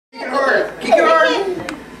Kick it hard. Kick it hard.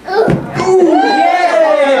 Ooh,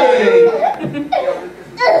 yay!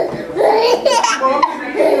 Mom,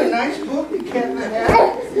 a nice book you can't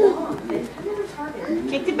have.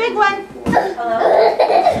 Kick the big one.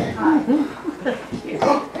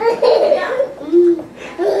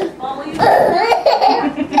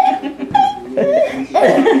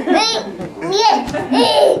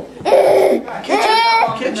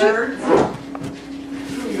 Kitchen.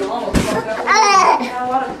 You almost fucked up. A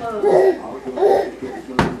lot of clothes.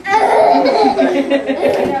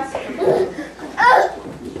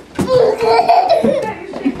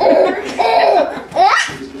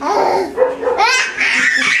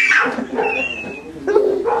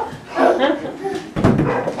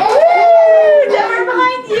 We're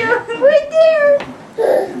behind you. Right there.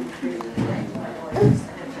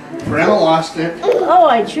 Grandma lost it. Oh,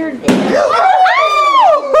 I sure did.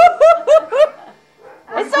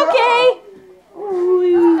 It's okay.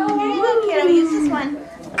 Look, kiddo, use this one.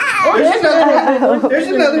 There's another one. There's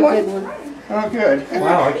another one. Oh, good.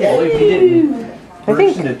 Wow, I can't believe he didn't. I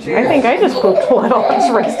think I just pooped blood on his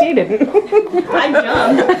wrist. He didn't. I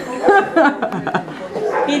jumped.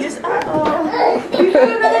 He just, oh. You got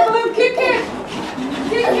another balloon. Kick it.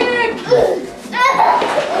 Kick it.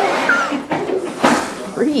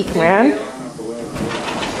 Freak, man.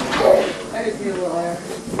 I just need a little air.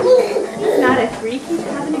 He's not a freak. He's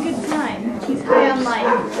having a good time. He's high on life.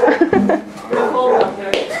 Hold up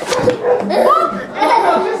there.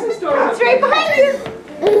 It's right behind you.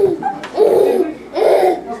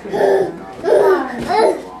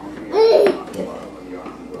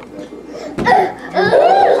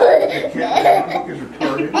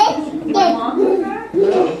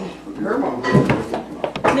 Her mom.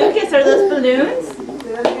 Lucas, are those balloons?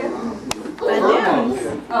 Balloons.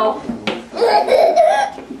 Oh.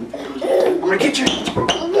 I'm gonna get you. Oh,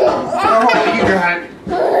 you got it.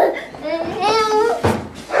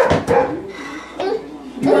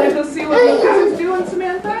 You want to go see what Lucas is doing,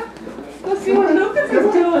 Samantha? Go see what Lucas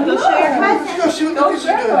is doing. Go show your Let's cousin. go see what Go Lucas is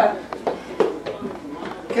doing. Grandpa.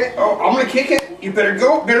 Okay. Oh, I'm gonna kick it. You better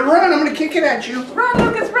go. Better run. I'm gonna kick it at you. Run,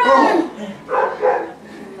 Lucas, run! Oh.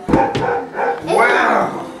 Wow.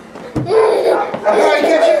 How I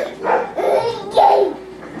catch it?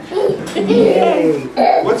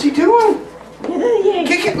 Yay. What's he doing?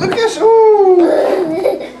 Kick it, Lucas. Ooh.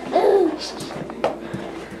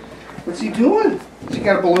 What's he doing? Has he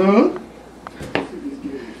got a balloon?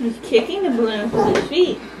 He's kicking the balloon with his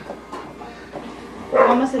feet.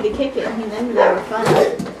 Almost had to kick it, and then they were fun.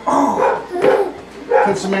 Oh.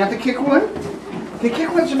 Can Samantha kick one? Okay, kick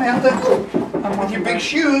one, Samantha. With your big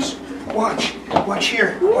shoes. Watch. Watch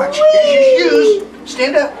here. Watch. Here's your shoes.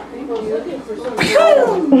 Stand up.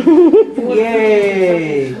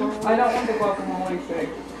 Yay! I don't want the guacamole shake.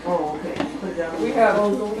 Oh, okay. Put it down. We have,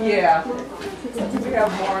 yeah. We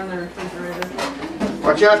have more in the refrigerator.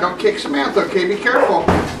 Watch out. Don't kick Samantha, okay? Be careful.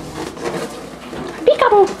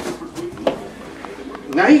 Peekaboo.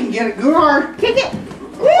 Now you can get it good hard. Kick it!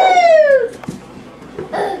 Woo!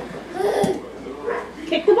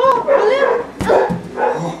 Kick the ball, balloon.